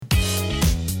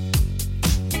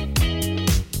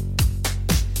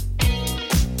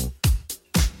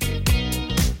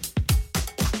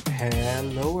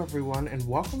everyone, and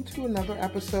welcome to another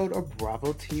episode of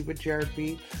Bravo Tea with Jared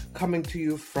B, coming to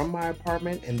you from my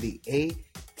apartment in the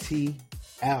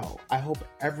ATL. I hope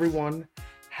everyone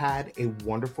had a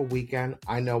wonderful weekend.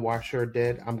 I know I sure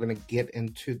did. I'm going to get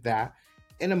into that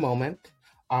in a moment.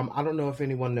 I don't know if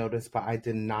anyone noticed, but I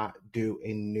did not do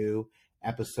a new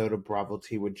episode of Bravo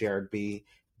Tea with Jared B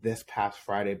this past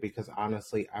Friday because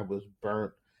honestly, I was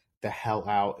burnt the hell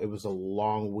out. It was a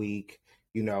long week.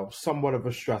 Somewhat of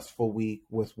a stressful week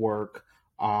with work.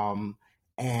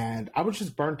 And I was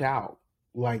just burnt out.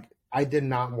 I did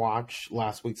not watch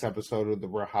last week's episode of The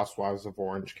Real Housewives of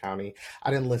Orange County.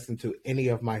 I didn't listen to any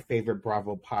of my favorite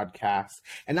Bravo podcasts.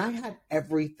 And I had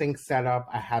everything set up.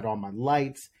 I had all my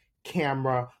lights,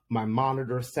 camera, my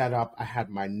monitor set up. I had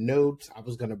my notes. I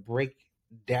was going to break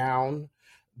down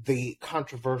the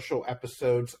controversial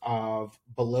episodes of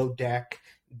Below Deck,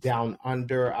 Down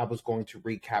Under. I was going to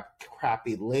recap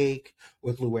Crappy Lake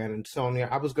with Luann and Sonia.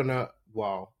 I wasn't going to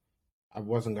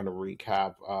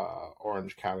recap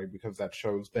Orange County because that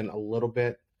show's been a little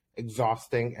bit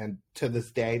exhausting. And to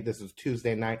this day, this is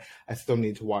Tuesday night, I still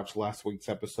need to watch last week's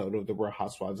episode of The Real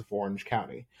Housewives of Orange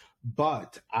County.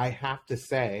 But I have to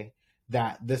say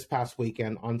that this past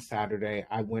weekend on Saturday,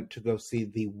 I went to go see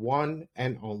the one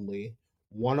and only,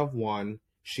 one of one,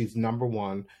 she's number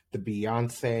one, the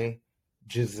Beyonce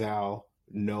Giselle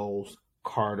Knowles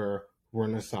Carter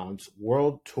Renaissance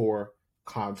World Tour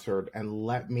concert. And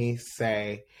let me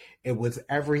say, it was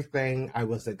everything I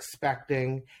was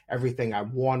expecting, everything I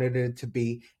wanted it to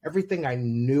be, everything I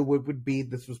knew it would be.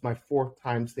 This was my fourth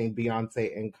time seeing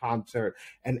Beyonce in concert.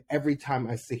 And every time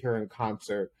I see her in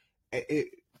concert,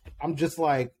 I'm just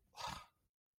like,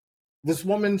 this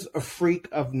woman's a freak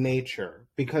of nature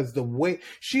because the way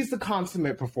she's the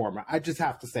consummate performer. I just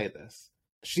have to say this.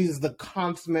 She's the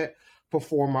consummate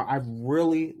performer. I've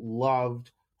really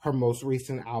loved her most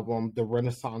recent album, the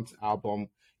Renaissance album,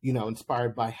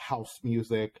 inspired by house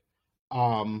music.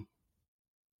 So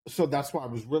that's why I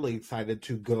was really excited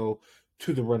to go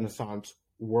to the Renaissance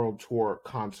World Tour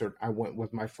concert. I went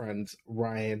with my friends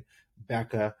Ryan,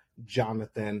 Becca,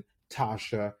 Jonathan,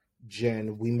 Tasha,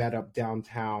 Jen. We met up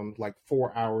downtown like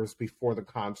 4 hours before the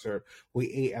concert.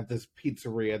 We ate at this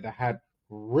pizzeria that had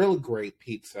really great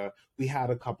pizza. We had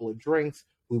a couple of drinks.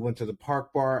 We went to the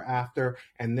Park Bar after,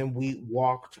 and then we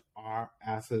walked our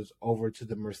asses over to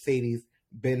the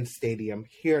Mercedes-Benz Stadium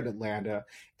here in Atlanta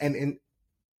and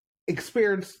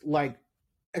experienced like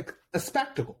a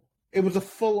spectacle. It was a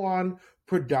full-on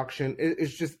production.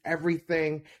 It's just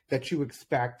everything that you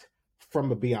expect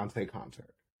from a Beyonce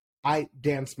concert. I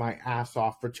danced my ass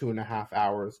off for 2.5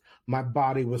 hours. My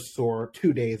body was sore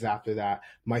 2 days after that.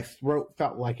 My throat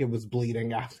felt like it was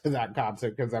bleeding after that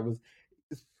concert because I was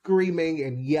screaming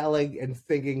and yelling and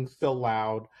singing so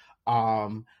loud.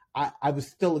 I was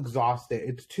still exhausted.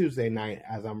 It's Tuesday night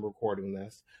as I'm recording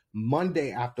this.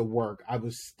 Monday after work, I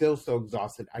was still so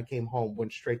exhausted. I came home,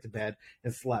 went straight to bed,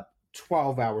 and slept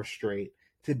 12 hours straight.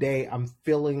 Today, I'm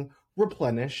feeling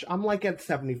replenished. I'm like at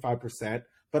 75%.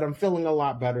 But I'm feeling a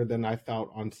lot better than I felt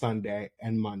on Sunday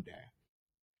and Monday.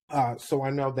 So I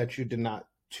know that you did not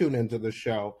tune into the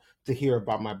show to hear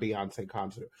about my Beyonce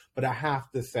concert. But I have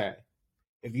to say,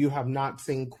 if you have not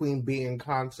seen Queen Bee in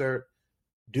concert,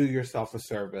 do yourself a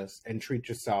service and treat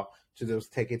yourself to those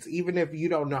tickets. Even if you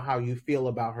don't know how you feel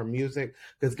about her music,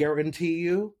 because I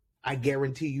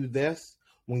guarantee you this,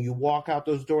 when you walk out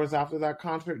those doors after that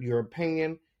concert, your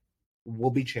opinion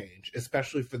will be changed,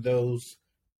 especially for those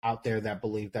out there that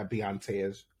believe that Beyonce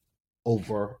is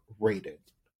overrated.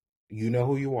 You know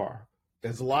who you are.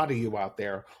 There's a lot of you out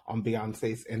there on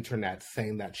Beyonce's internet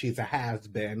saying that she's a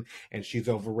has-been and she's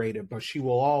overrated, but she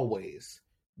will always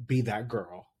be that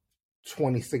girl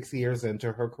 26 years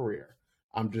into her career.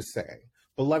 I'm just saying.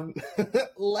 But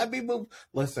let me move.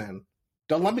 Listen,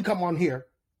 don't let me come on here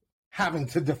having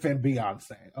to defend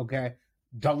Beyonce, okay?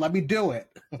 Don't let me do it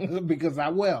because I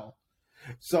will.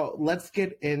 So let's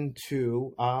get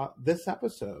into this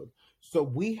episode. So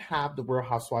we have The Real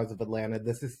Housewives of Atlanta.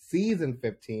 This is season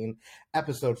 15,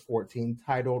 episode 14,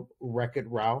 titled Wreck-It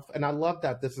Ralph. And I love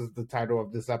that this is the title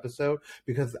of this episode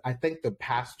because I think the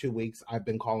past 2 weeks I've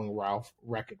been calling Ralph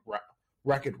Wreck-It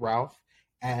Ralph.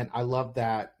 And I love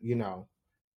that,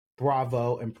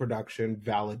 Bravo and production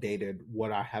validated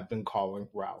what I have been calling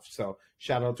Ralph. So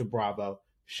shout out to Bravo.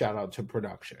 Shout out to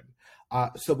production.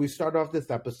 So we start off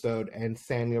this episode and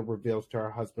Sanya reveals to her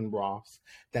husband Ross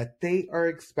that they are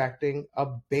expecting a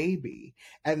baby.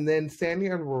 And then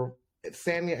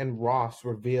Sanya and Ross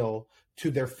reveal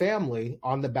to their family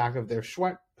on the back of their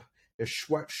sweatshirts,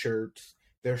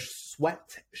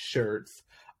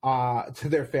 to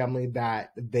their family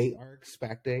that they are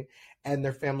expecting, and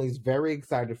their family's very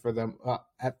excited for them.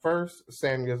 At first,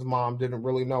 Sanya's mom didn't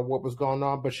really know what was going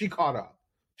on, but she caught up.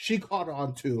 She caught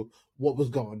on to what was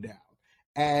going down.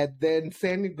 And then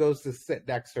Sanya goes to sit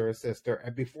next to her sister,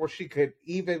 and before she could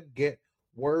even get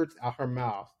words out her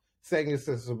mouth, Sanya's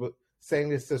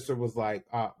sister was like,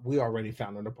 "We already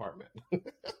found an apartment."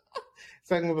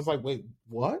 Sanya was like, "Wait,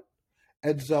 what?"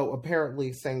 And so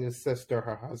apparently Sanya's sister,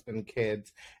 her husband,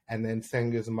 kids, and then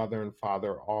Sanya's mother and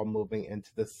father are all moving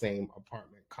into the same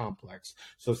apartment complex.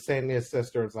 So Sanya's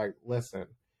sister is like, "Listen,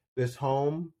 this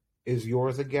home is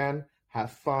yours again.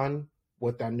 Have fun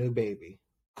with that new baby,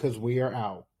 because we are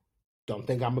out. Don't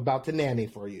think I'm about to nanny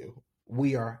for you.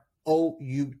 We are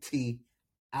OUT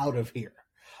out of here."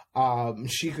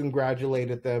 She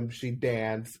congratulated them. She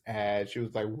danced, and she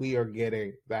was like, "We are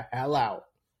getting the hell out."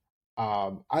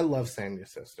 I love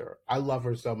Sanya's sister. I love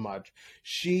her so much.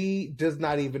 She does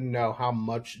not even know how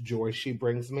much joy she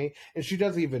brings me, and she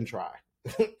doesn't even try.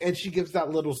 And she gives that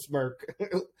little smirk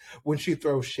when she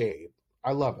throws shade.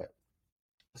 I love it.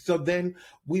 So then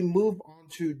we move on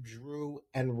to Drew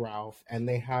and Ralph, and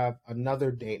they have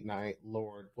another date night.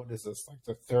 Lord, what is this, like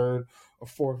the third or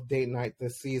fourth date night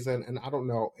this season? And I don't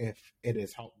know if it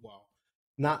is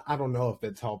I don't know if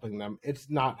it's helping them. It's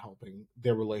not helping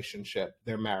their relationship,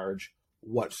 their marriage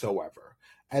whatsoever.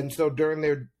 And so during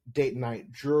their date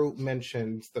night, Drew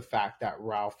mentions the fact that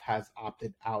Ralph has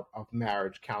opted out of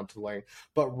marriage counseling,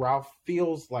 but Ralph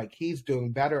feels like he's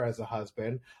doing better as a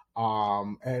husband.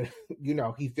 And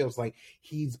he feels like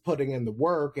he's putting in the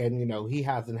work, and he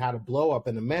hasn't had a blow up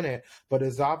in a minute, but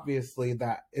it's obvious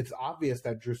that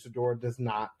Drew Sidora does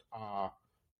not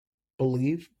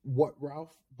believe what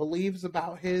Ralph believes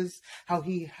about how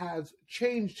he has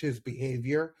changed his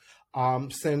behavior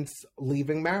since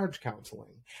leaving marriage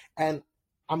counseling. And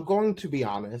I'm going to be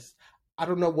honest, I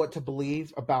don't know what to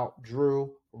believe about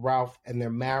Drew, Ralph, and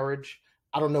their marriage.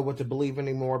 I don't know what to believe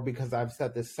anymore, because I've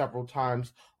said this several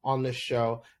times on this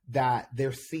show, that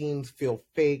their scenes feel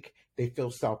fake, they feel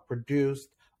self-produced,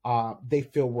 they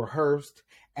feel rehearsed.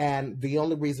 And the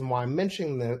only reason why I'm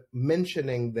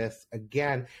mentioning this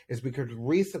again is because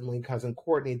recently Cousin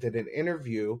Courtney did an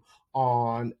interview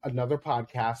on another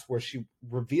podcast where she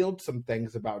revealed some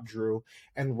things about Drew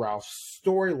and Ralph's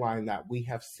storyline that we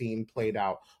have seen played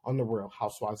out on The Real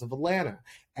Housewives of Atlanta.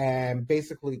 And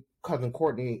basically, Cousin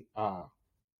Courtney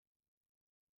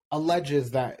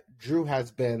alleges that Drew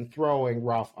has been throwing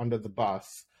Ralph under the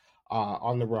bus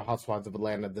on The Real Housewives of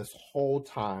Atlanta this whole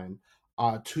time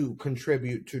to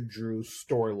contribute to Drew's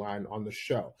storyline on the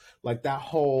show. Like that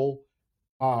whole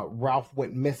Ralph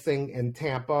went missing in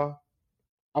Tampa,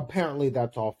 apparently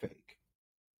that's all fake.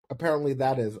 Apparently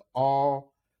that is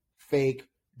all fake.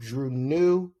 Drew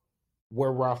knew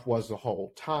where Ralph was the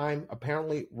whole time.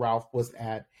 Apparently Ralph was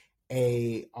at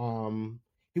a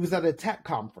tech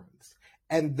conference.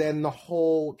 And then the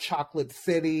whole Chocolate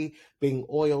City being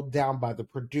oiled down by the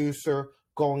producer,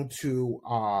 going to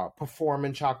perform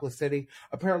in Chocolate City.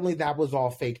 Apparently that was all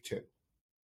fake too.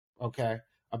 Okay?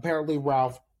 Apparently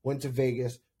Ralph went to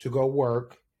Vegas to go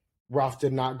work. Ralph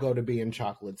did not go to be in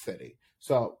Chocolate City.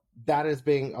 So that is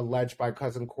being alleged by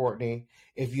Cousin Courtney.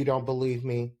 If you don't believe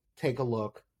me, take a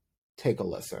look. Take a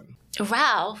listen.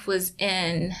 Ralph was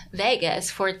in Vegas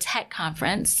for a tech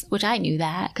conference, which I knew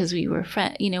that because we were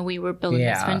friends. We were building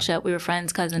this friendship. We were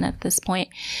friends, cousin at this point.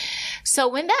 So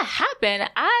when that happened,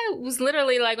 I was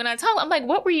literally like, when I told him, I'm like,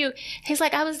 what were you? He's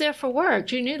like, I was there for work.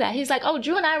 Drew knew that. He's like, oh,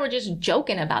 Drew and I were just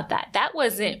joking about that. That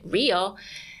wasn't real.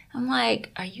 I'm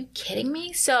like, are you kidding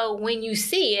me? So when you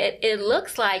see it, it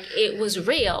looks like it was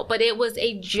real, but it was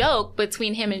a joke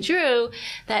between him and Drew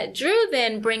that Drew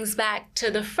then brings back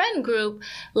to the friend group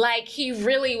like he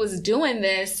really was doing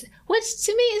this, which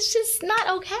to me is just not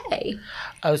okay.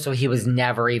 Oh, so he was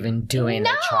never even doing it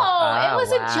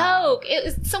was a joke.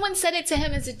 Someone said it to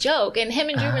him as a joke, and him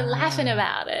and Drew were laughing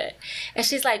about it. And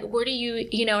she's like, where do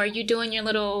are you doing your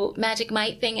little Magic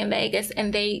Mike thing in Vegas?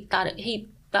 And he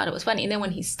thought it was funny. And then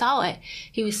when he saw it,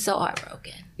 he was so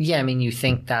heartbroken. Yeah, I mean, you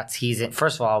think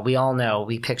first of all, we all know,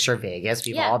 we picture Vegas.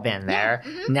 We've all been there.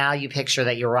 Yeah. Mm-hmm. Now you picture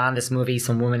that you're on this movie,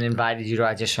 some woman invited you to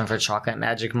audition for Chocolate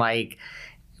Magic Mike.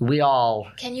 We all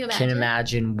can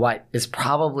imagine what is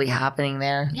probably happening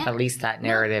there. Yeah. At least that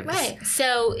narrative. Right.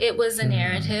 So it was a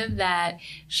narrative that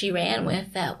she ran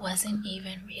with that wasn't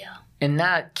even real. And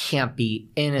that can't be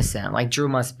innocent. Like, Drew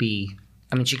must be...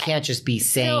 I mean, she can't just be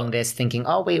saying this thinking,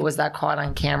 oh, wait, was that caught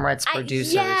on camera? It's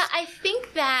producers. I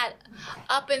think that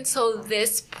up until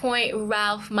this point,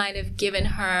 Ralph might have given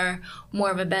her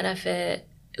more of a benefit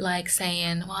like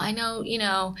saying, well, I know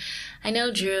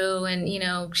Drew,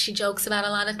 and she jokes about a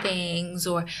lot of things,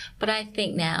 but I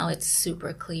think now it's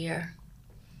super clear.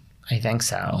 I think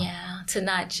so. Yeah, to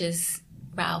not just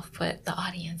Ralph, but the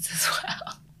audience as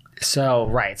well. So,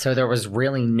 right. So there was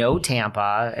really no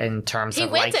Tampa in terms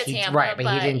of went to Tampa, right, but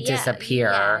he didn't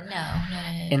disappear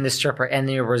no. in the stripper. And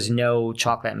there was no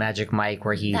Chocolate Magic Mike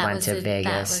where he went to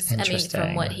Vegas. Interesting.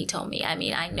 From what he told me.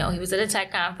 I know he was at a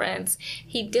tech conference.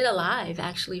 He did a live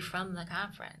actually from the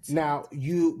conference. Now,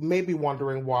 you may be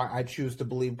wondering why I choose to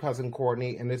believe cousin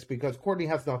Courtney, and it's because Courtney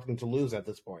has nothing to lose at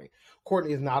this point.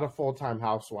 Courtney is not a full-time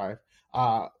housewife.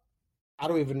 I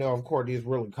don't even know if Courtney is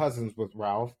really cousins with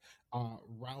Ralph.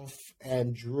 Ralph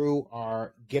and Drew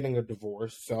are getting a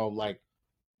divorce, so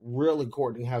really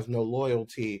Courtney has no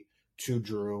loyalty to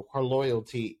Drew. Her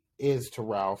loyalty is to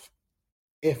Ralph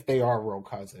if they are real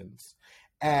cousins.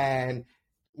 And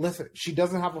listen, she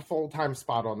doesn't have a full-time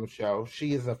spot on the show.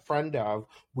 She is a friend of.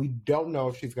 We don't know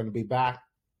if she's going to be back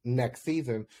next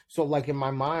season. So in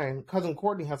my mind, cousin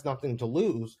Courtney has nothing to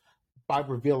lose by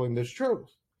revealing this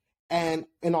truth. And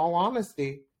in all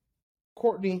honesty,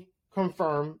 Courtney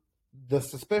confirmed the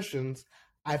suspicions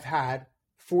I've had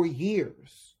for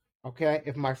years. Okay?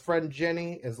 If my friend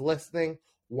Jenny is listening,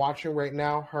 watching right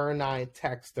now, her and I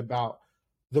text about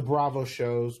the Bravo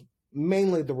shows,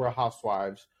 mainly the Real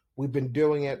Housewives. We've been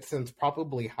doing it since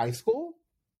probably high school.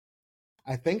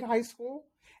 I think high school.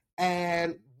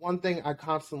 And one thing I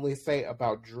constantly say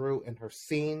about Drew and her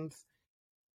scenes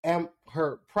and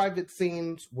her private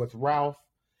scenes with Ralph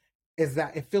is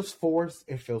that it feels forced,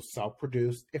 it feels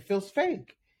self-produced, it feels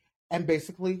fake. And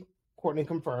basically, Courtney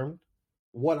confirmed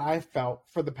what I felt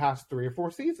for the past 3 or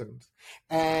 4 seasons.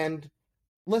 And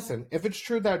listen, if it's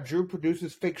true that Drew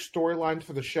produces fake storylines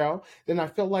for the show, then I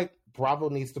feel like Bravo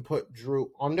needs to put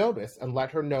Drew on notice and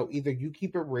let her know either you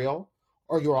keep it real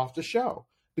or you're off the show.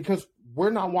 Because we're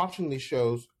not watching these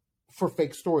shows for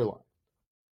fake storyline.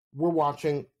 We're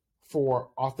watching for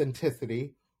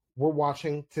authenticity. We're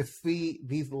watching to see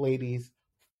these ladies'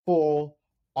 full,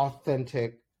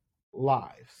 authentic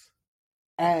lives.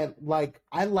 And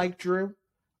I like Drew.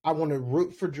 I want to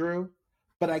root for Drew,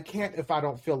 but I can't if I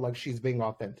don't feel like she's being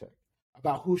authentic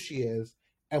about who she is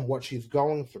and what she's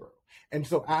going through. And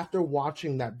so after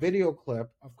watching that video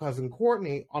clip of cousin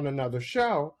Courtney on another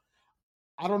show,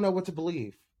 I don't know what to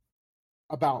believe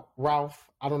about Ralph.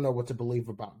 I don't know what to believe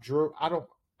about Drew. I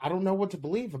don't know what to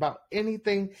believe about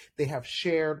anything they have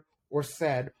shared or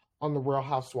said on the Real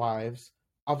Housewives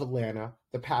of Atlanta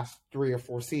the past 3 or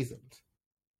 4 seasons.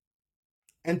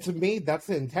 And to me, that's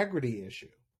an integrity issue.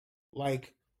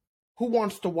 Who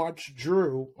wants to watch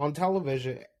Drew on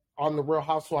television on the Real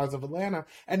Housewives of Atlanta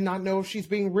and not know if she's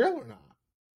being real or not?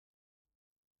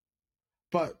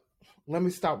 But let me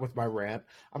stop with my rant.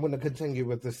 I'm going to continue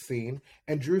with this scene.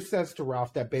 And Drew says to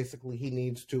Ralph that basically he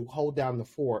needs to hold down the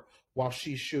fort while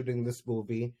she's shooting this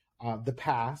movie, The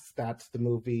Pass. That's the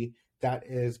movie that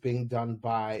is being done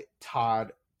by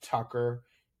Todd Tucker,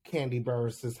 Candy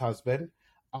Burris' husband.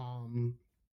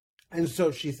 And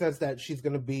so she says that she's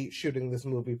going to be shooting this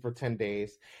movie for 10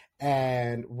 days.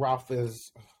 And Ralph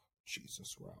is,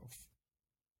 Jesus, Ralph.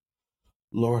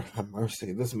 Lord have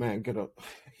mercy. This man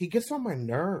he gets on my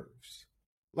nerves.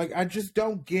 I just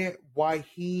don't get why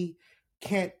he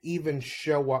can't even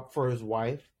show up for his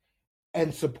wife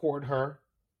and support her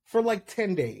for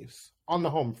 10 days on the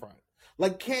home front.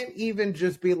 Can't even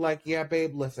just be yeah,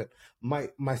 babe, listen,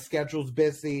 my schedule's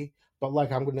busy, but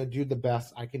I'm going to do the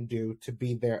best I can do to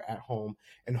be there at home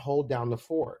and hold down the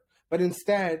fort. But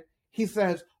instead, he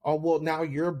says, oh, well, now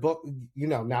you're booked,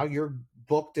 now you're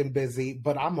booked and busy,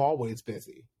 but I'm always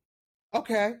busy.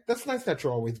 Okay, that's nice that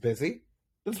you're always busy.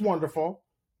 That's wonderful.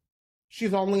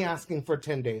 She's only asking for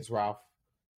 10 days, Ralph.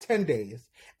 10 days.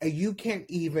 And you can't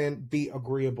even be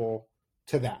agreeable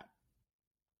to that.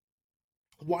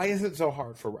 Why is it so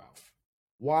hard for Ralph?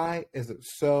 Why is it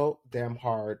so damn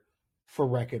hard for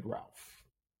Wreck-It Ralph?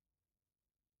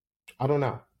 I don't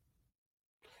know.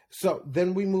 So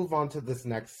then we move on to this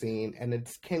next scene, and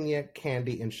it's Kenya,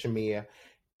 Candy, and Shamia.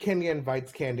 Kenya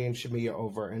invites Candy and Shamia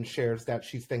over and shares that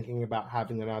she's thinking about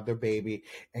having another baby.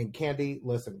 And Candy,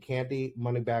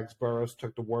 Moneybags Burrows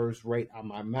took the words right out of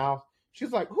my mouth.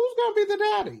 She's like, who's going to be the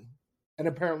daddy? And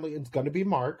apparently it's going to be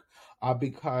Mark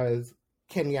because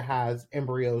Kenya has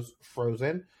embryos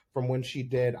frozen from when she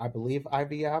did, I believe,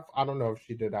 IVF. I don't know if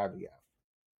she did IVF.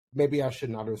 Maybe I should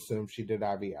not assume she did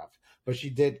IVF. But she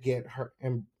did get her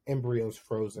embryos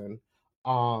frozen.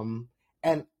 And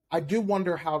I do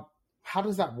wonder how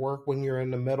does that work when you're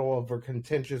in the middle of a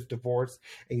contentious divorce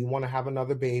and you want to have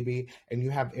another baby and you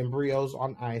have embryos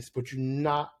on ice, but you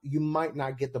might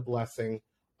not get the blessing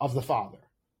of the father.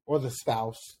 or the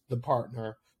spouse, the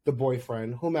partner, the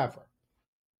boyfriend, whomever.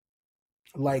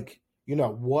 Like,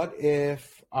 what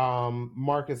if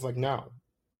Mark is like, no,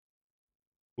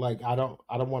 like I don't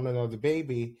want another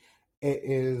baby. It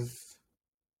is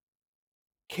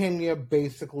Kenya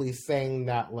basically saying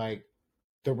that like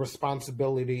the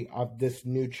responsibility of this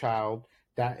new child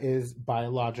that is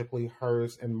biologically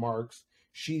hers and Mark's,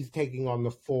 she's taking on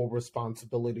the full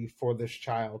responsibility for this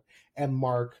child, and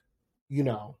Mark,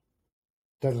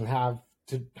 doesn't have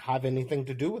to have anything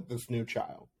to do with this new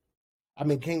child. I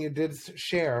mean, Kenya did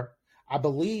share, I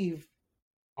believe,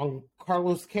 on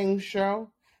Carlos King's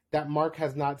show, that Mark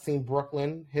has not seen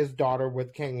Brooklyn, his daughter,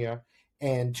 with Kenya,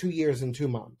 in 2 years and 2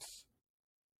 months.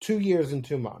 2 years and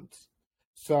 2 months.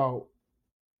 So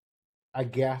I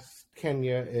guess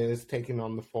Kenya is taking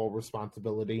on the full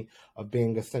responsibility of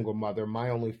being a single mother. My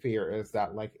only fear is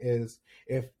that,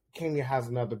 if Kenya has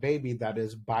another baby that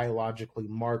is biologically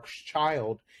Mark's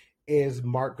child, is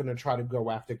Mark going to try to go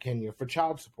after Kenya for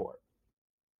child support?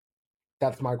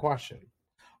 That's my question.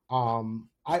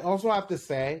 I also have to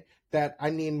say that I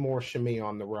need more Shami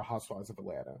on The Real Housewives of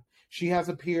Atlanta. She has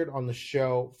appeared on the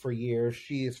show for years.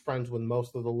 She is friends with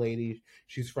most of the ladies.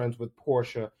 She's friends with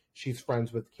Portia. She's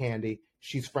friends with Candy.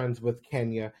 She's friends with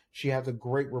Kenya. She has a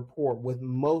great rapport with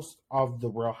most of the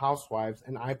Real Housewives,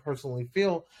 and I personally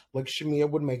feel like Shamia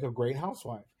would make a great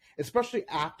housewife, especially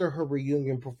after her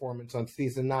reunion performance on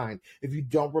season 9. If you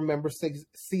don't remember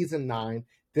season 9,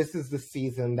 this is the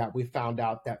season that we found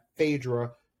out that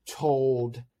Phaedra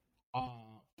told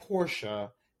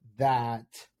Portia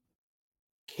that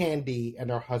Candy and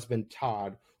her husband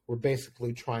Todd were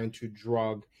basically trying to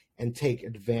drug and take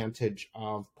advantage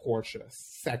of Portia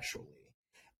sexually.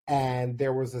 And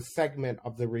there was a segment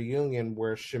of the reunion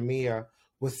where Shamia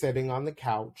was sitting on the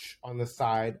couch on the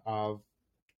side of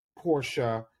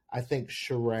Portia, I think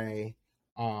Sheree,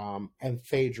 and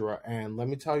Phaedra. And let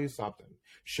me tell you something.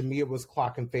 Shamia was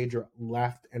clocking Phaedra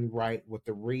left and right with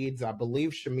the reads. I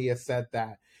believe Shamia said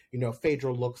that,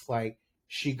 Phaedra looks like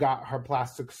she got her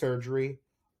plastic surgery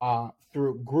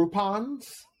through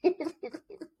Groupons.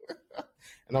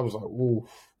 And I was like, ooh.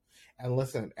 And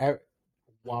listen,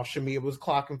 while Shamia was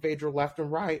clocking Phaedra left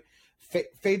and right,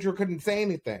 Phaedra couldn't say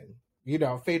anything.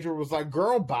 Phaedra was like,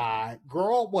 girl, bye.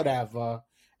 Girl, whatever.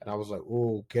 And I was like,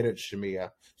 ooh, get it,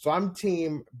 Shamia. So I'm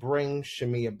team bring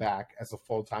Shamia back as a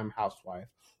full-time housewife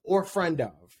or friend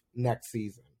of next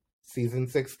season, season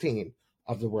 16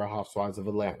 of The Real Housewives of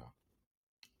Atlanta.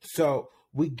 So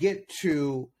we get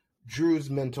to Drew's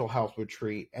mental health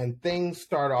retreat, and things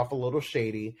start off a little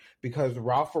shady because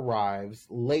Ralph arrives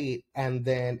late and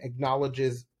then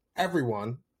acknowledges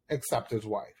everyone except his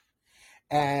wife.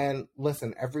 And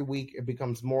listen, every week it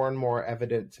becomes more and more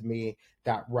evident to me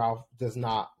that Ralph does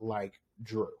not like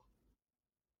Drew.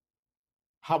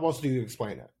 How else do you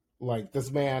explain it? Like,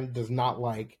 this man does not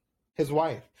like his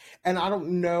wife. And I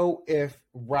don't know if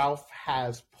Ralph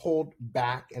has pulled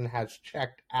back and has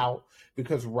checked out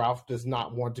because Ralph does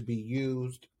not want to be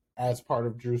used as part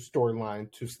of Drew's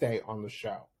storyline to stay on the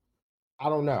show. I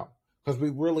don't know, because we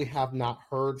really have not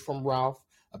heard from Ralph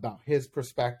about his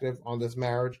perspective on this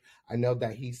marriage. I know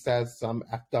that he says some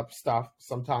effed up stuff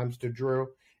sometimes to Drew,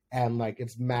 and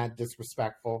it's mad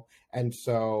disrespectful. And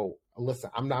so, listen,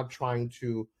 I'm not trying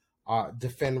to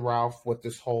defend Ralph with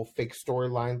this whole fake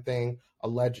storyline thing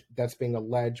that's being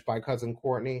alleged by cousin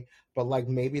Courtney, but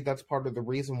maybe that's part of the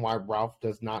reason why Ralph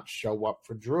does not show up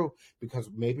for Drew, because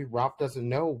maybe Ralph doesn't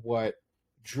know what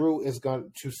Drew is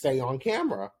going to say on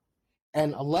camera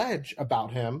and allege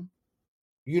about him.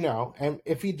 And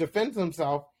if he defends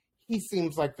himself, he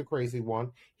seems like the crazy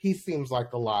one. He seems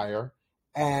like the liar.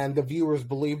 And the viewers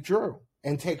believe Drew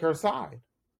and take her side.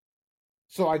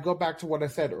 So I go back to what I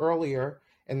said earlier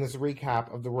in this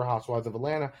recap of The Real Housewives of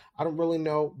Atlanta. I don't really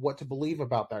know what to believe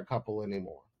about that couple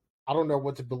anymore. I don't know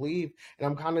what to believe. And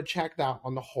I'm kind of checked out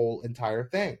on the whole entire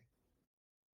thing.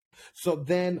 So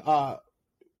then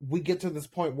we get to this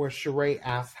point where Sheree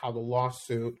asks how the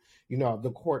lawsuit,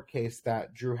 the court case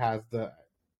that Drew has, the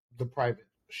private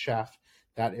chef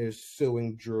that is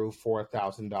suing Drew for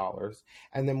 $1,000.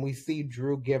 And then we see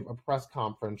Drew give a press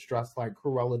conference dressed like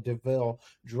Cruella de Vil,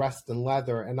 dressed in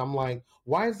leather. And I'm like,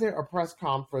 why is there a press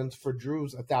conference for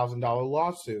Drew's $1,000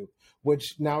 lawsuit?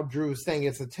 Which now Drew is saying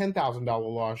it's a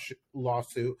 $10,000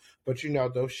 lawsuit.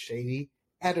 But those shady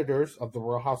editors of The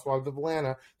Real Housewives of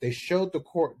Atlanta, they showed the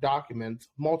court documents,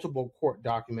 multiple court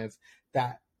documents,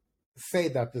 that say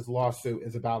that this lawsuit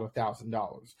is about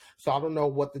 $1,000. So I don't know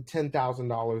what the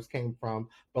 $10,000 came from,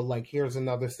 but here's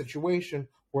another situation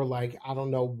where I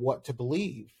don't know what to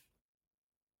believe.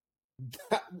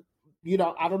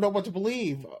 I don't know what to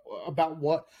believe about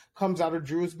what comes out of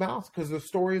Drew's mouth because the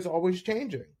story is always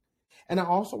changing. And I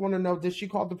also want to know, did she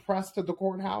call the press to the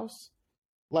courthouse?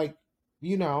 Like,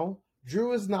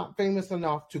 Drew is not famous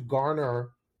enough to garner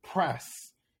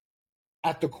press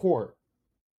at the court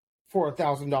for a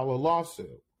 $1,000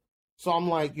 lawsuit. So I'm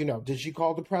like, did she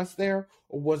call the press there,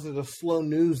 or was it a slow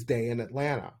news day in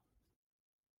Atlanta?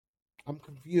 I'm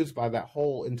confused by that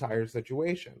whole entire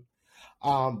situation.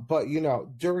 But,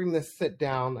 during this sit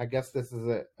down, I guess this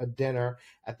is a dinner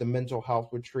at the mental health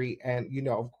retreat. And,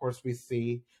 of course, we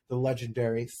see the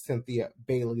legendary Cynthia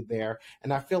Bailey there.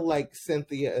 And I feel like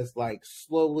Cynthia is like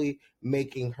slowly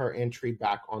making her entry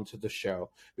back onto the show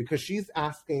because she's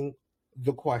asking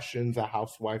the questions a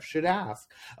housewife should ask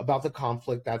about the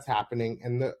conflict that's happening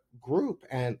in the group.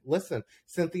 And listen,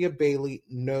 Cynthia Bailey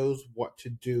knows what to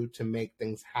do to make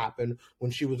things happen. When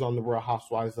she was on the Real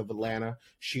Housewives of Atlanta,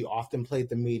 she often played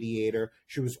the mediator.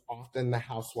 She was often the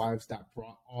housewives that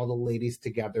brought all the ladies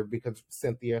together because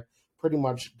Cynthia pretty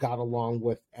much got along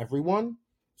with everyone.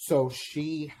 So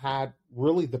she had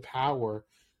really the power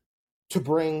to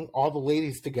bring all the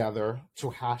ladies together, to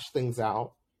hash things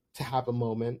out, to have a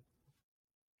moment,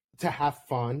 to have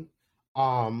fun.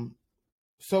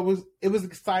 So it was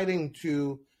exciting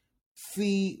to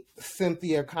see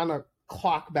Cynthia kind of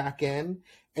clock back in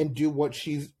and do what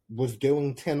she was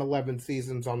doing 10, 11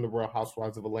 seasons on the Real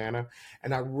Housewives of Atlanta.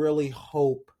 And I really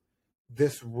hope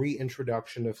this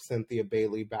reintroduction of Cynthia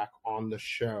Bailey back on the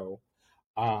show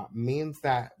means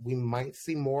that we might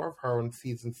see more of her in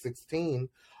season 16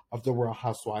 of the Real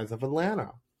Housewives of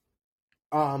Atlanta.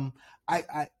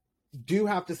 I do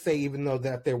have to say, even though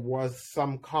that there was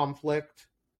some conflict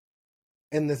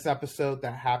in this episode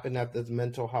that happened at this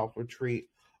mental health retreat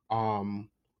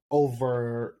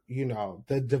over,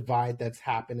 the divide that's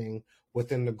happening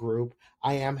within the group,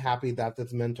 I am happy that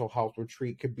this mental health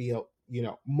retreat could be,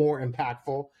 more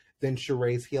impactful than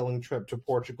Sheree's healing trip to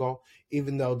Portugal,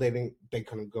 even though they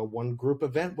couldn't go one group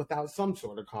event without some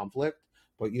sort of conflict.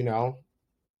 But,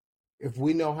 if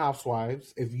we know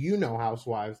housewives, if you know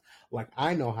housewives, like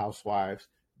I know housewives,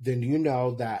 then you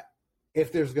know that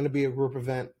if there's going to be a group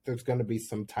event, there's going to be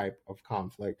some type of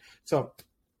conflict. So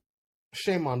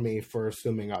shame on me for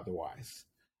assuming otherwise.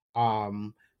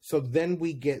 So then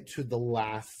we get to the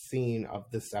last scene of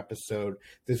this episode.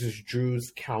 This is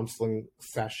Drew's counseling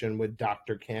session with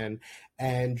Dr. Ken.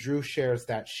 And Drew shares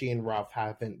that she and Ralph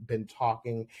haven't been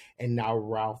talking, and now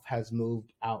Ralph has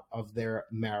moved out of their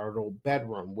marital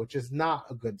bedroom, which is not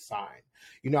a good sign.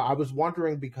 I was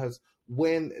wondering because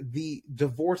when the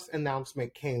divorce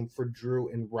announcement came for Drew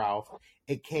and Ralph,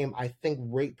 it came, I think,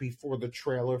 right before the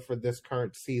trailer for this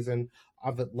current season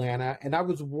of Atlanta. And I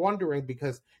was wondering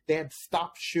because they had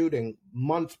stopped shooting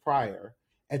months prior.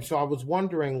 And so I was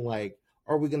wondering, like,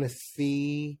 are we going to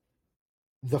see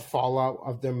the fallout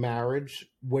of their marriage,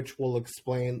 which will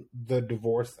explain the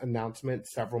divorce announcement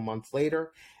several months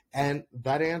later? And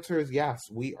that answer is yes.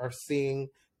 We are seeing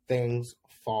things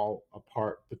fall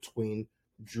apart between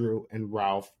Drew and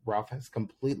Ralph. Ralph has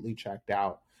completely checked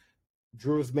out.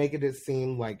 Drew is making it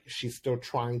seem like she's still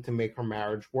trying to make her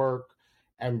marriage work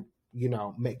and,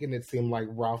 making it seem like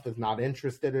Ralph is not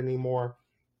interested anymore.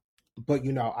 But,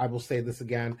 I will say this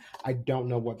again. I don't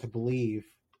know what to believe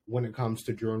when it comes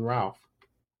to Drew and Ralph.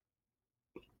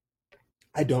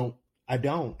 I don't.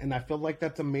 And I feel like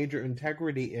that's a major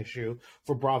integrity issue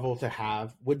for Bravo to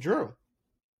have with Drew.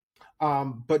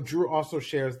 But Drew also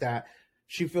shares that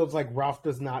she feels like Ralph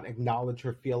does not acknowledge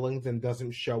her feelings and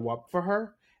doesn't show up for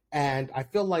her. And I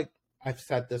feel like I've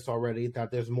said this already, that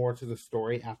there's more to the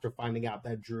story after finding out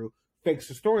that Drew fakes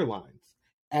the storylines.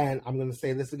 And I'm going to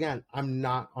say this again. I'm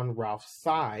not on Ralph's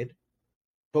side.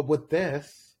 But with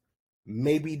this,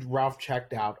 maybe Ralph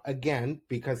checked out again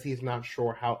because he's not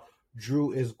sure how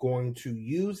Drew is going to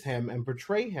use him and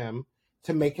portray him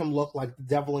to make him look like the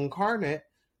devil incarnate,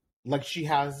 like she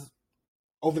has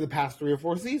over the past 3 or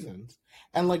 4 seasons.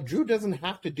 And like Drew doesn't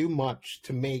have to do much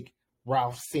to make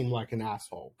Ralph seem like an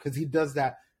asshole because he does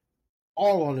that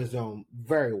all on his own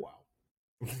very well.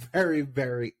 Very,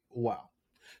 very well.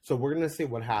 So we're going to see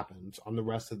what happens on the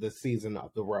rest of this season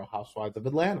of The Real Housewives of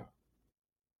Atlanta.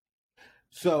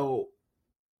 So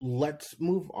let's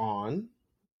move on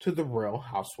to The Real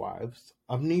Housewives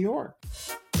of New York.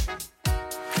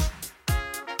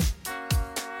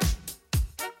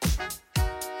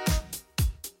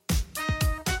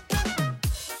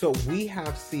 So we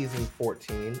have season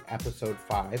 14, episode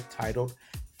 5, titled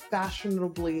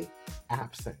Fashionably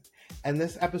Absent. And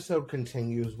this episode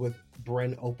continues with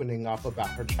Brynn opening up about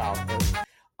her childhood.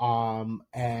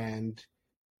 And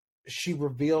she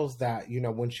reveals that,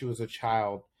 when she was a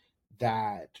child,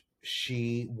 that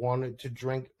she wanted to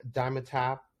drink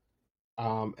Dimetapp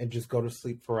and just go to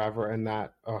sleep forever. And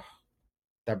that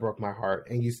broke my heart.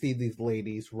 And you see these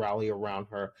ladies rally around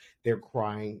her. They're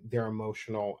crying. They're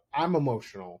emotional. I'm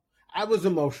emotional. I was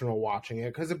emotional watching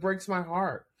it because it breaks my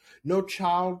heart. No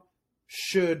child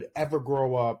should ever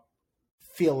grow up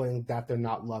feeling that they're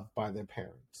not loved by their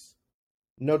parents.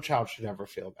 No child should ever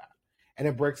feel that. And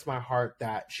it breaks my heart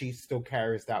that she still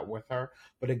carries that with her.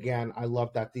 But again, I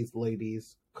love that these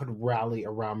ladies could rally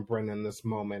around Brynn in this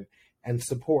moment and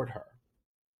support her.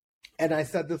 And I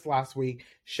said this last week,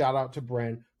 shout out to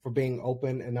Brynn for being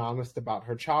open and honest about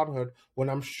her childhood when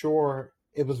I'm sure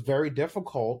it was very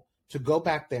difficult to go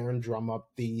back there and drum up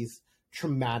these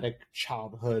traumatic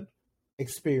childhood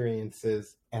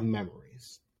experiences and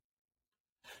memories.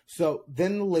 So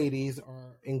then the ladies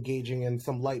are engaging in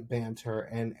some light banter,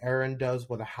 and Erin does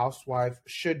what a housewife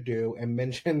should do and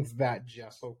mentions that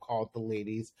Jessel called the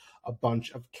ladies a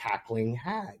bunch of cackling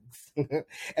hags.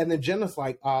 And then Jenna's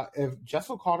like, if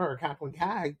Jessel called her a cackling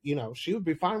hag, she would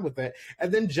be fine with it.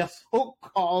 And then Jessel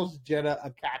calls Jenna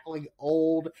a cackling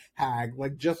old hag.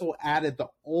 Like Jessel added the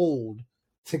old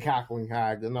to cackling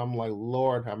hag. And I'm like,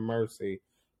 Lord have mercy.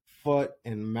 Foot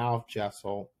and mouth,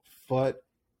 Jessel. Foot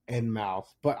and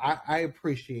mouth. But I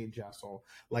appreciate Jessel.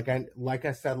 Like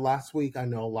I said last week, I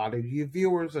know a lot of you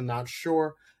viewers are not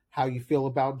sure how you feel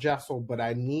about Jessel, but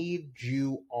I need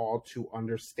you all to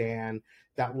understand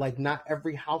that not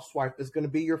every housewife is going to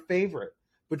be your favorite,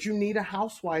 but you need a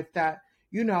housewife that,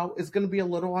 is going to be a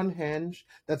little unhinged,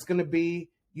 that's going to be,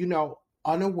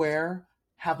 unaware,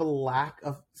 have a lack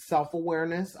of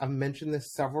self-awareness. I've mentioned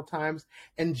this several times,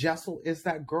 and Jessel is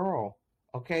that girl.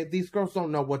 Okay, these girls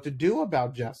don't know what to do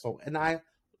about Jessel, and I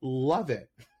love it.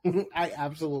 I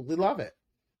absolutely love it.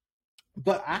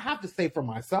 But I have to say for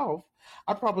myself,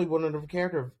 I probably wouldn't have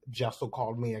cared if Jessel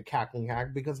called me a cackling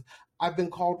hag because I've been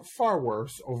called far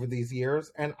worse over these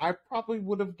years, and I probably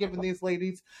would have given these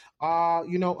ladies,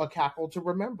 a cackle to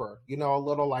remember. A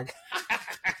little like,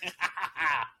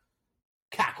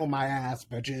 cackle my ass,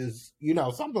 bitches.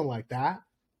 Something like that.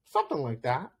 Something like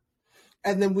that.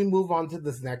 And then we move on to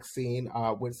this next scene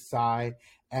with Sai,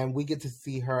 and we get to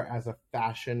see her as a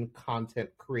fashion content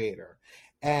creator.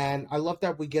 And I love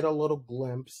that we get a little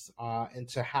glimpse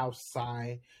into how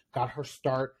Sai got her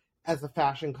start as a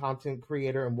fashion content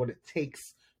creator and what it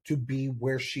takes to be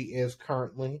where she is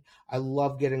currently. I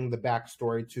love getting the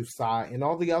backstory to Sai and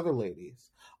all the other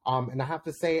ladies. And I have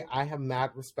to say, I have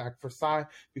mad respect for Sai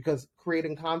because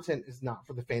creating content is not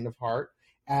for the faint of heart.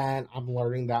 And I'm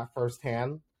learning that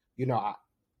firsthand.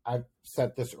 I've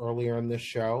said this earlier in this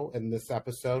show, in this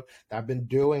episode, that I've been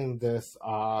doing this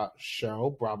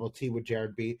show, Bravo Tea with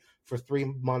Jared B, for 3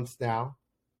 months now,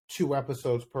 2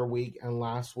 episodes per week. And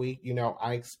last week,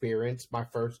 I experienced my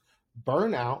first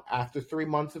burnout after 3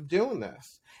 months of doing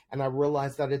this. And I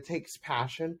realized that it takes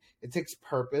passion, it takes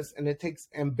purpose, and it takes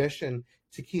ambition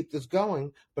to keep this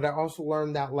going. But I also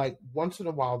learned that once in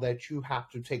a while that you have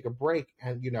to take a break.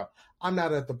 And, I'm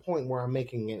not at the point where I'm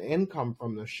making an income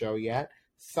from the show yet.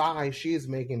 Sai, she is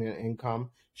making an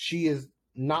income. She is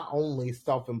not only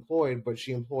self-employed, but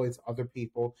she employs other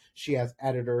people. She has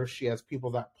editors. She has people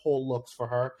that pull looks for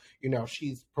her.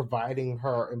 She's providing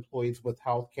her employees with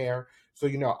health care. So,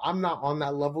 I'm not on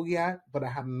that level yet, but I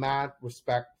have mad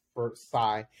respect for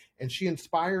Sai. And she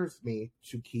inspires me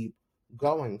to keep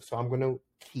going. So I'm going to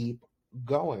keep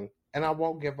going. And I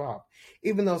won't give up.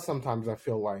 Even though sometimes I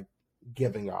feel like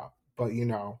giving up. But,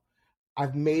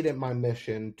 I've made it my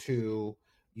mission to,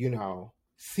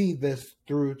 see this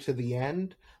through to the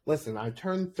end. Listen, I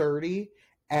turned 30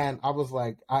 and I was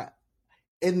like,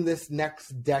 in this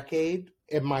next decade,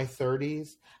 in my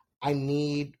 30s, I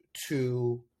need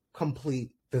to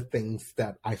complete the things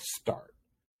that I start.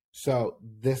 So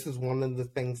this is one of the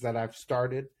things that I've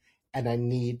started and I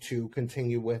need to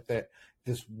continue with it.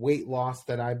 This weight loss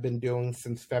that I've been doing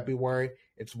since February,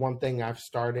 it's one thing I've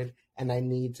started and I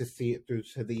need to see it through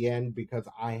to the end because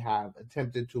I have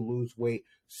attempted to lose weight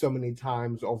so many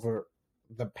times over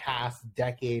the past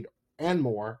decade and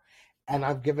more. And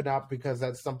I've given up because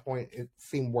at some point it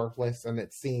seemed worthless and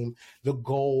the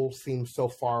goal seemed so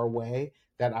far away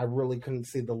that I really couldn't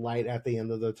see the light at the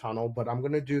end of the tunnel. But I'm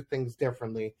going to do things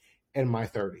differently in my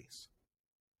 30s.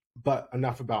 But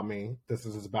enough about me. This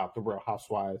is about the Real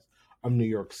Housewives of New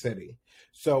York City.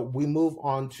 So we move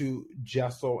on to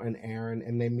Jessel and Erin,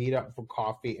 and they meet up for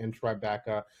coffee in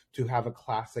Tribeca to have a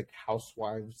classic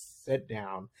housewives sit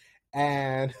down.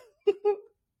 And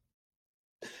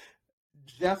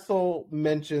Jessel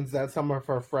mentions that some of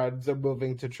her friends are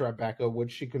moving to Tribeca,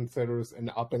 which she considers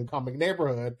an up-and-coming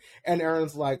neighborhood. And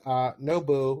Erin's like, no,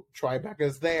 boo,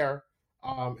 Tribeca's there.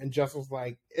 And Jessel's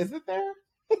like, is it there?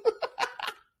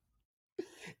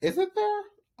 Is it there?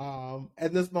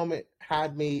 And this moment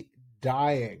had me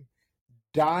dying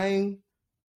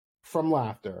from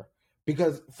laughter.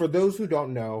 Because for those who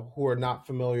don't know, who are not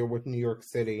familiar with New York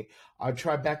City,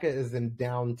 Tribeca is in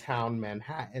downtown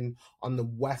Manhattan on the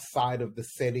west side of the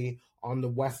city, on the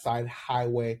West Side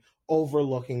Highway,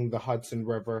 overlooking the Hudson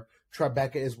River.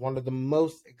 Tribeca is one of the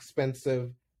most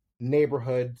expensive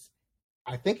neighborhoods.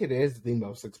 I think it is the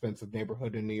most expensive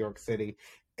neighborhood in New York City.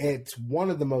 It's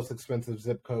one of the most expensive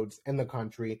zip codes in the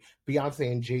country.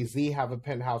 Beyonce and Jay-Z have a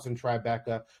penthouse in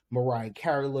Tribeca. Mariah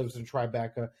Carey lives in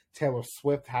Tribeca. Taylor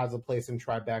Swift has a place in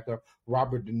Tribeca.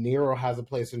 Robert De Niro has a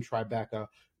place in Tribeca.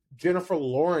 Jennifer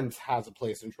Lawrence has a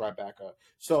place in Tribeca.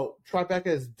 So Tribeca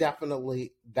is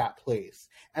definitely that place.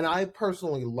 And I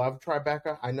personally love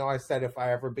Tribeca. I know I said if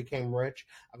I ever became rich,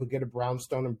 I would get a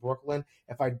brownstone in Brooklyn.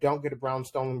 If I don't get a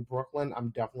brownstone in Brooklyn, I'm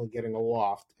definitely getting a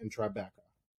loft in Tribeca.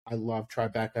 I love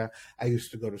Tribeca. I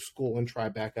used to go to school in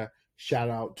Tribeca. Shout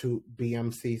out to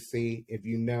BMCC. If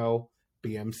you know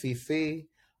BMCC,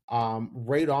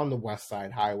 right on the West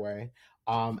Side Highway.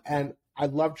 And I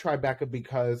love Tribeca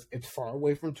because it's far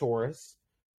away from tourists.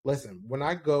 Listen, when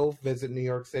I go visit New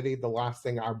York City, the last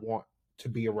thing I want to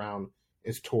be around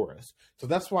is tourists. So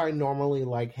that's why I normally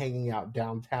like hanging out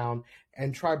downtown,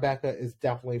 and Tribeca is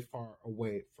definitely far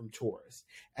away from tourists.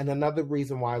 And another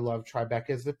reason why I love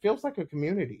Tribeca is it feels like a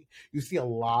community. You see a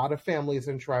lot of families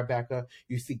in Tribeca.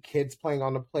 You see kids playing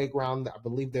on the playground. I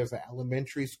believe there's an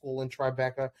elementary school in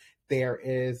Tribeca. There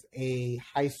is a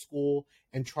high school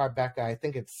in Tribeca. I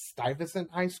think it's Stuyvesant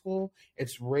High School.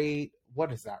 It's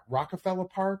what is that? Rockefeller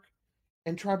Park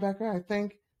in Tribeca, I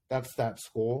think. That's that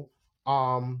school.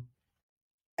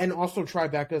 And also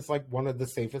Tribeca is like one of the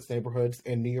safest neighborhoods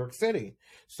in New York City.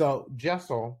 So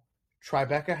Jessel,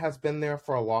 Tribeca has been there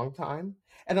for a long time.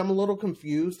 And I'm a little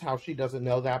confused how she doesn't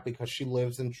know that because she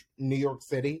lives in New York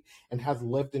City and has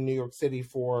lived in New York City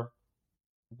for,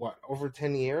 over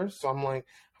 10 years? So I'm like,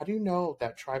 how do you know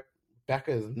that Tribeca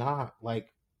is not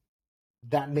like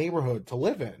that neighborhood to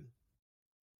live in?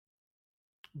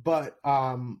 But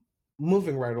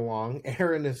moving right along,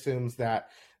 Aaron assumes that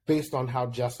based on how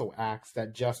Jessel acts,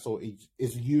 that Jessel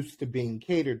is used to being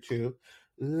catered to.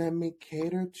 Let me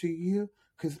cater to you,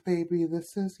 because baby,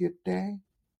 this is your day.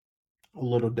 A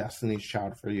little Destiny's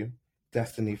Child for you.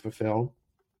 Destiny fulfilled.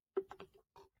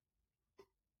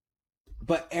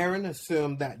 But Aaron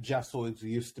assumed that Jessel is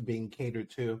used to being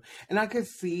catered to. And I could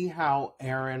see how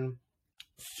Aaron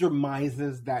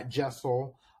surmises that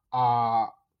Jessel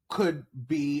could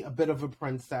be a bit of a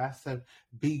princess and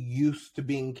be used to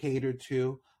being catered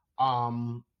to.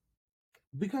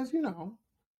 Because,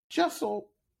 Jessel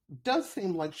does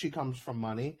seem like she comes from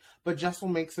money, but Jessel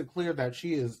makes it clear that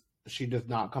she does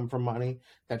not come from money,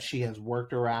 that she has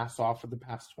worked her ass off for the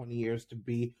past 20 years to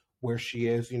be where she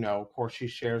is. Of course, she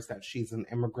shares that she's an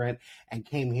immigrant and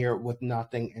came here with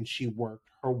nothing, and she worked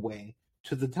her way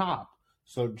to the top.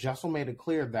 So Jessel made it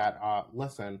clear that,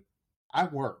 listen, I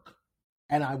work,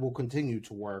 and I will continue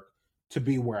to work to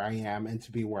be where I am and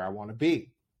to be where I want to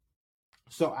be.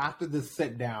 So after this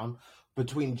sit down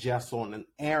between Jessel and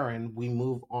Aaron, we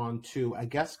move on to, I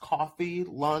guess, coffee,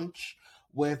 lunch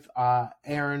with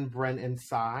Aaron, Bryn, and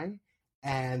Sai.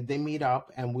 And they meet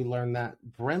up, and we learn that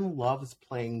Bryn loves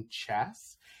playing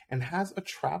chess and has a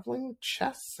traveling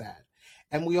chess set.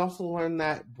 And we also learn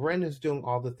that Bryn is doing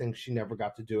all the things she never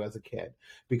got to do as a kid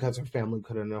because her family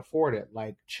couldn't afford it,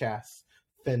 like chess,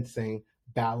 fencing,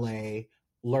 ballet,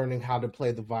 learning how to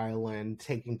play the violin,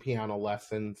 taking piano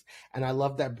lessons. And I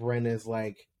love that Bryn is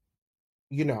like,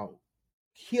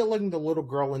 healing the little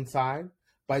girl inside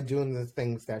by doing the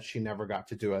things that she never got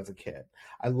to do as a kid.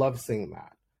 I love seeing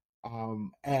that.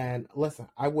 And listen,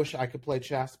 I wish I could play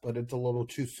chess, but it's a little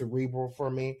too cerebral for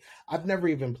me. I've never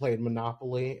even played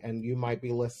Monopoly, and you might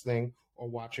be listening or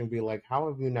watching be like, how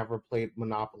have you never played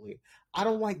Monopoly? I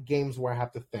don't like games where I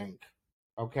have to think.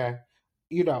 Okay?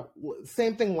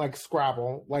 Same thing like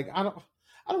Scrabble. Like I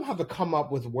don't have to come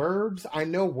up with words. I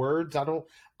know words. I don't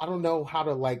know how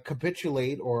to like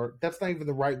capitulate, or that's not even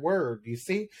the right word. You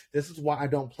see? This is why I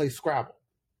don't play Scrabble.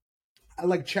 I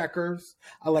like checkers.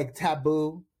 I like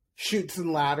Taboo, Chutes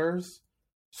and Ladders,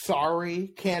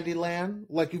 Sorry, Candyland.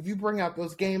 Like if you bring out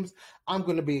those games, I'm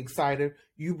going to be excited.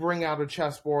 You bring out a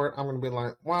chessboard, I'm going to be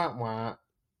like, wah, wah.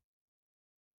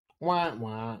 Wah,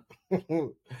 wah.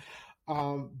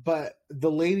 But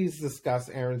the ladies discuss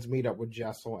Aaron's meetup with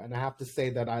Jessel, and I have to say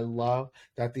that I love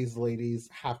that these ladies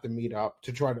have to meet up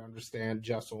to try to understand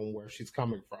Jessel and where she's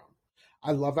coming from.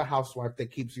 I love a housewife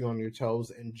that keeps you on your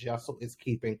toes, and Jessel is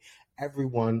keeping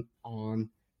everyone on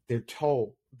their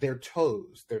toes,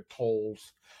 their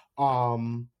tolls.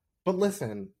 But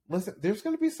listen, there's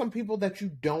going to be some people that you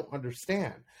don't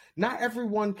understand. Not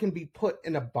everyone can be put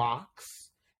in a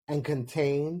box and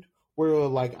contained where you're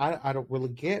like, I don't really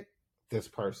get this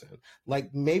person.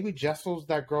 Like maybe Jessel's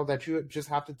that girl that you just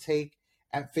have to take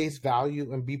at face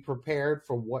value and be prepared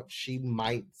for what she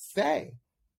might say.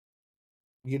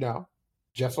 You know,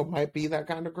 Jessel might be that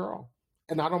kind of girl.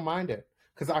 And I don't mind it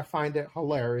because I find it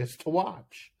hilarious to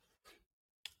watch.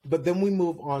 But then we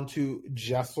move on to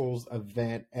Jessel's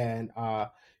event, and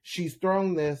she's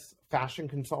throwing this fashion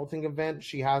consulting event.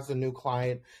 She has a new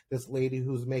client, this lady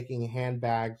who's making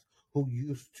handbags, who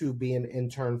used to be an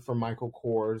intern for Michael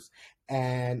Kors.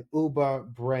 And Uba,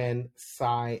 Bryn,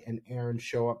 Sai, and Aaron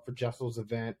show up for Jessel's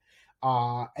event.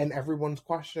 And everyone's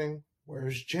questioning,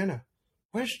 where's Jenna?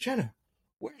 Where's Jenna?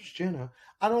 Where's Jenna?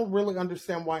 I don't really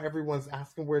understand why everyone's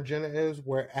asking where Jenna is.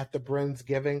 Where at the Bryn's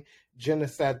giving, Jenna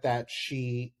said that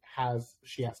she has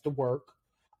to work,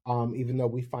 even though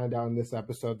we find out in this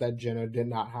episode that Jenna did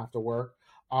not have to work.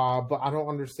 But I don't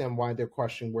understand why they're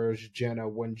questioning where's Jenna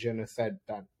when Jenna said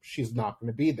that she's not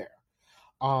going to be there.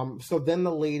 So then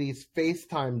the ladies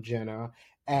FaceTime Jenna,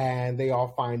 and they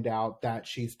all find out that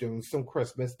she's doing some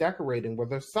Christmas decorating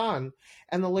with her son.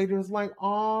 And the lady was like,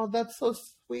 oh, that's so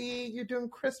sweet. You're doing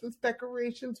Christmas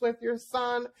decorations with your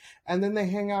son. And then they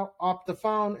hang out off the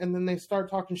phone, and then they start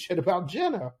talking shit about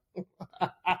Jenna.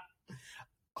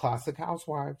 Classic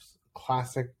housewives.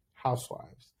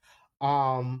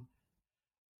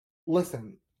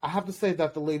 Listen, I have to say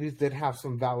that the ladies did have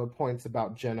some valid points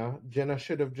about Jenna. Jenna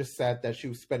should have just said that she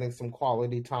was spending some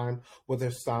quality time with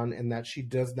her son and that she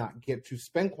does not get to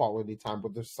spend quality time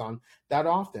with her son that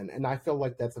often. And I feel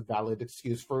like that's a valid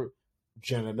excuse for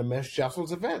Jenna to miss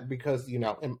Jessel's event because, you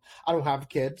know, I don't have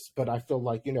kids, but I feel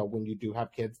like, you know, when you do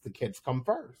have kids, the kids come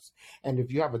first. And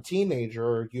if you have a teenager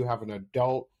or you have an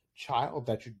adult child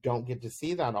that you don't get to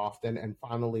see that often and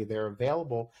finally they're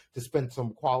available to spend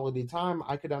some quality time,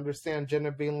 I could understand Jenna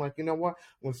being like, you know what,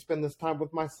 I'm going to spend this time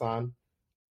with my son.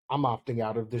 I'm opting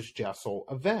out of this Jessel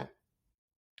event.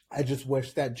 I just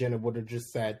wish that Jenna would have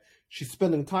just said she's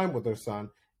spending time with her son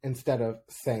instead of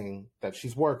saying that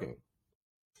she's working.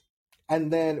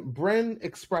 And then Bryn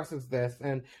expresses this,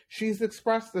 and she's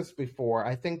expressed this before.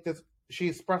 I think she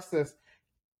expressed this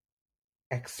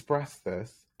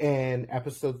in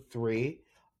episode 3,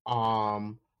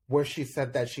 where she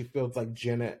said that she feels like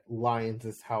Janet Lyons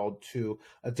is held to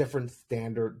a different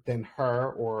standard than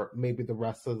her or maybe the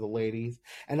rest of the ladies.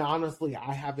 And honestly,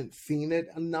 I haven't seen it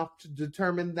enough to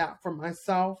determine that for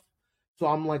myself. So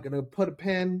I'm like going to put a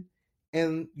pin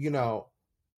in, you know,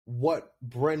 what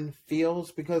Bryn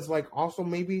feels, because like also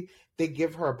maybe they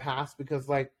give her a pass because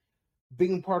like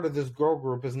being part of this girl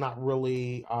group is not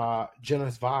really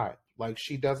Jenna's vibe. Like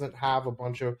she doesn't have a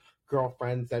bunch of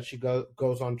girlfriends that she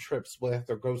goes on trips with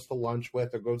or goes to lunch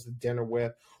with or goes to dinner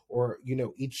with or, you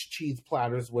know, eats cheese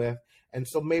platters with. And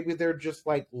so maybe they're just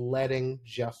like letting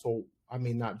Jenna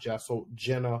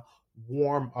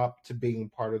warm up to being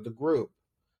part of the group.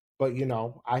 But, you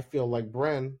know, I feel like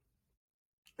Bryn,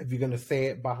 if you're going to say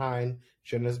it behind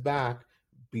Jenna's back,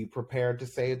 be prepared to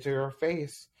say it to her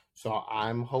face. So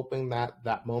I'm hoping that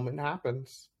that moment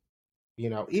happens.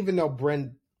 You know, even though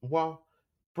Bryn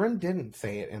didn't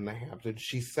say it in the Hamptons.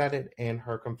 She said it in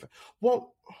her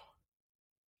Well,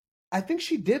 I think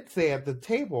she did say it at the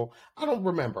table. I don't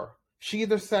remember. She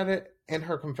either said it in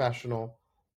her confessional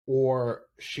or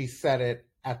she said it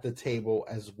at the table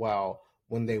as well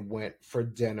when they went for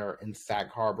dinner in Sag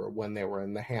Harbor when they were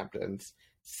in the Hamptons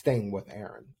staying with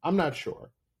Aaron. I'm not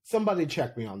sure. Somebody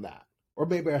check me on that. Or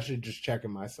maybe I should just check it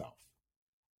myself.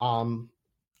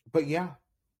 But yeah,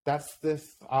 that's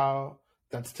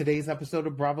today's episode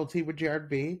of Bravo Tea with Jared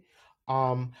B.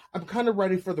 I'm kind of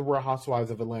ready for the Real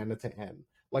Housewives of Atlanta to end.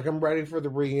 Like, I'm ready for the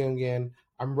reunion.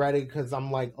 I'm ready because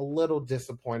I'm, like, a little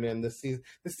disappointed in this season.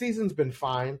 The season's been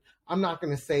fine. I'm not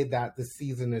going to say that the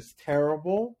season is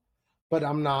terrible, but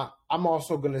I'm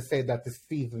also going to say that the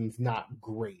season's not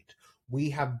great.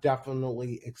 We have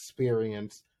definitely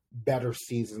experienced better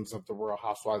seasons of the Real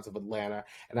Housewives of Atlanta.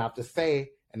 And I have to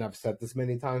say, and I've said this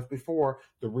many times before,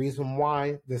 the reason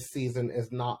why this season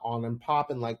is not on and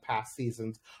popping like past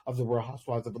seasons of the Real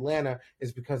Housewives of Atlanta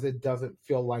is because it doesn't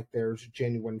feel like there's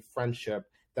genuine friendship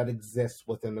that exists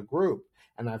within the group.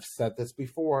 And I've said this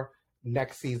before,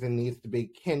 next season needs to be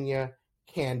Kenya,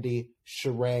 Candy,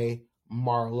 Sheree,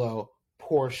 Marlo,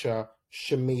 Portia,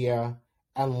 Shamia,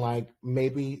 and like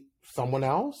maybe someone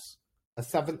else. A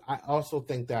 7th. I also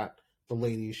think that the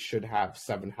ladies should have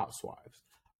 7 housewives.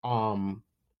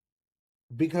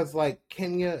 Because like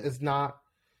Kenya is not,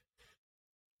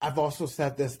 I've also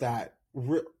said this, that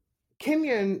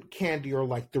Kenya and Candy are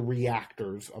like the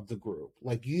reactors of the group.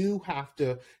 Like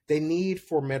they need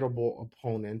formidable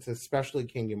opponents, especially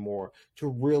Kenya Moore, to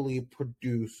really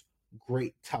produce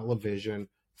great television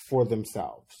for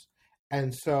themselves.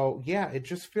 And so, yeah, it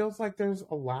just feels like there's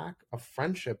a lack of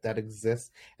friendship that exists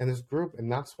in this group.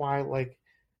 And that's why, like,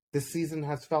 this season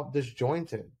has felt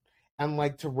disjointed. And,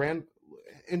 like,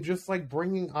 and just, like,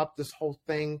 bringing up this whole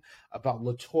thing about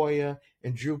LaToya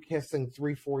and Drew kissing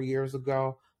 3-4 years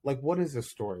ago. Like, what is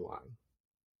this storyline?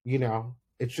 You know,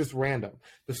 it's just random.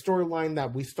 The storyline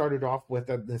that we started off with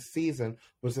at this season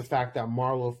was the fact that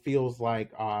Marlo feels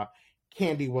like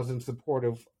Candy wasn't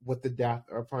supportive with the death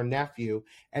of her nephew.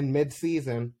 And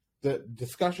mid-season, the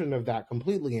discussion of that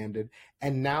completely ended.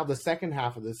 And now the second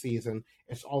half of the season,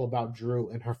 it's all about Drew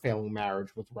and her failing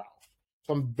marriage with Ralph.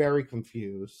 So I'm very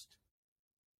confused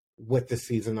with the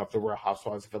season of The Real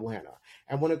Housewives of Atlanta.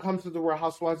 And when it comes to The Real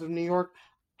Housewives of New York,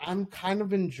 I'm kind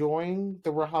of enjoying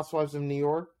The Real Housewives of New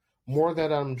York more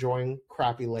than I'm enjoying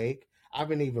Crappy Lake. I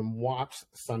haven't even watched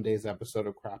Sunday's episode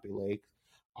of Crappy Lake.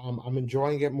 I'm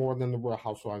enjoying it more than The Real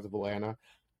Housewives of Atlanta.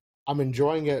 I'm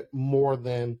enjoying it more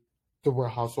than The Real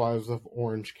Housewives of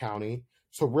Orange County.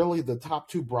 So really the top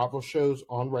 2 Bravo shows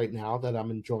on right now that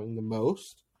I'm enjoying the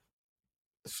most.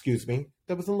 Excuse me,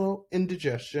 there was a little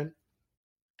indigestion.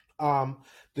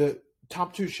 The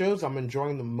top 2 shows I'm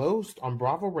enjoying the most on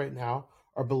Bravo right now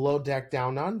are Below Deck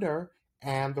Down Under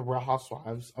and The Real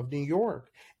Housewives of New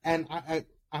York. And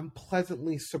I'm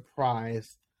pleasantly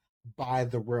surprised by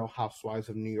The Real Housewives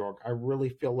of New York. I really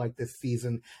feel like this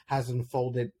season has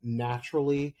unfolded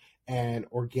naturally and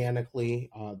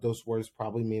organically. Those words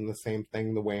probably mean the same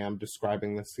thing the way I'm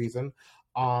describing this season.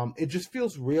 It just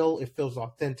feels real. It feels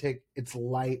authentic. It's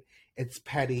light. It's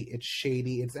petty. It's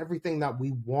shady. It's everything that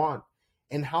we want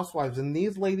in Housewives. And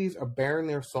these ladies are bearing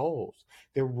their souls.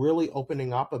 They're really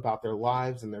opening up about their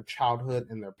lives and their childhood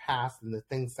and their past and the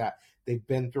things that they've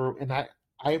been through. And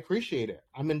I appreciate it.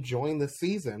 I'm enjoying the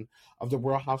season of The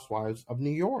Real Housewives of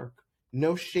New York.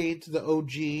 No shade to the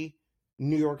OG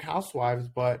New York Housewives,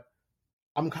 but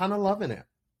I'm kind of loving it.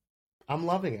 I'm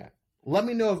loving it. Let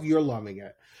me know if you're loving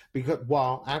it. Because,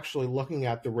 well, actually, looking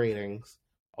at the ratings,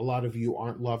 a lot of you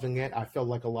aren't loving it. I feel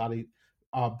like a lot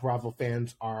of Bravo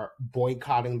fans are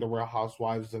boycotting The Real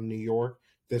Housewives of New York,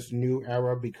 this new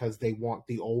era, because they want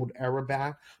the old era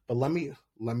back. But let me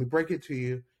break it to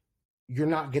you. You're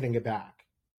not getting it back.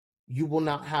 You will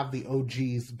not have the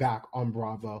OGs back on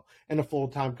Bravo in a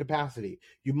full-time capacity.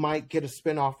 You might get a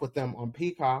spinoff with them on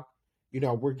Peacock. You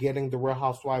know, we're getting the Real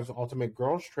Housewives Ultimate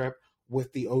Girls Trip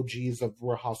with the OGs of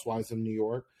Real Housewives of New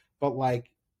York. But,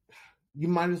 like, you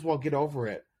might as well get over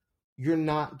it. You're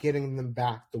not getting them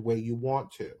back the way you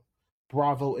want to.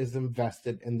 Bravo is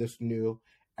invested in this new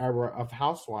era of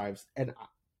Housewives, and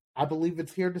I believe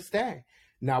it's here to stay.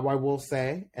 Now, I will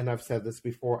say, and I've said this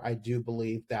before, I do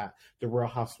believe that the Real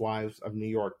Housewives of New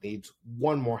York needs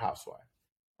one more housewife,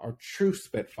 our true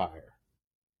Spitfire.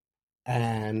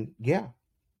 And yeah,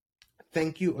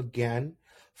 thank you again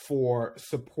for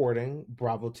supporting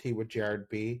Bravo Tea with Jared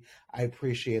B. I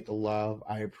appreciate the love.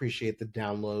 I appreciate the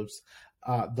downloads,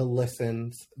 the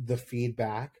listens, the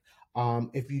feedback.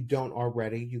 If you don't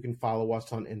already, you can follow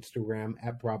us on Instagram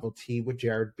at Bravo Tea with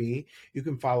Jared B. You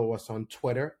can follow us on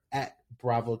Twitter at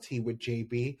Bravo Tea with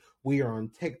JB. We are on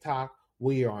TikTok.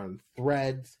 We are on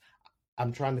Threads.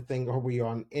 I'm trying to think, are we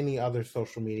on any other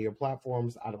social media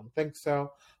platforms? I don't think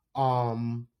so.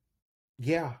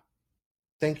 Yeah.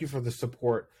 Thank you for the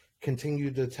support.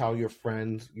 Continue to tell your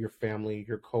friends, your family,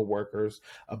 your coworkers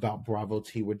about Bravo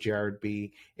Tea with Jared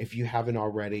B. If you haven't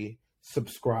already,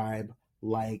 subscribe,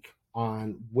 like,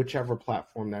 on whichever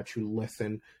platform that you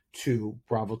listen to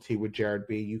Bravo Tea with Jared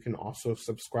B. You can also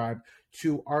subscribe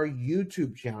to our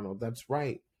YouTube channel. That's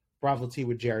right. Bravo Tea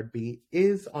with Jared B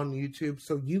is on YouTube,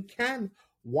 so you can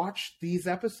watch these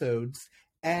episodes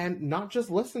and not just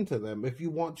listen to them if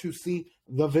you want to see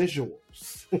the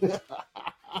visuals.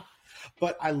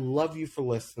 But I love you for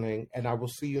listening, and I will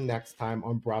see you next time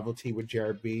on Bravo Tea with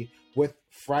Jared B with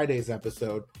Friday's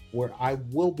episode, where I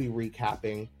will be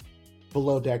recapping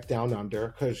Below Deck Down Under,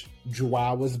 because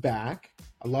Joao was back.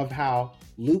 I love how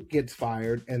Luke gets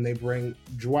fired and they bring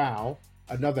Joao,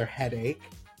 another headache.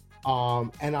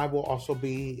 And I will also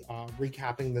be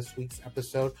recapping this week's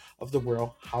episode of The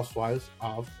Real Housewives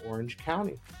of Orange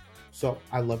County. So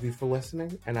I love you for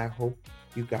listening, and I hope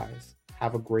you guys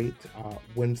have a great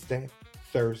Wednesday,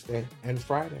 Thursday, and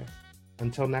Friday.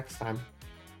 Until next time,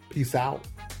 peace out.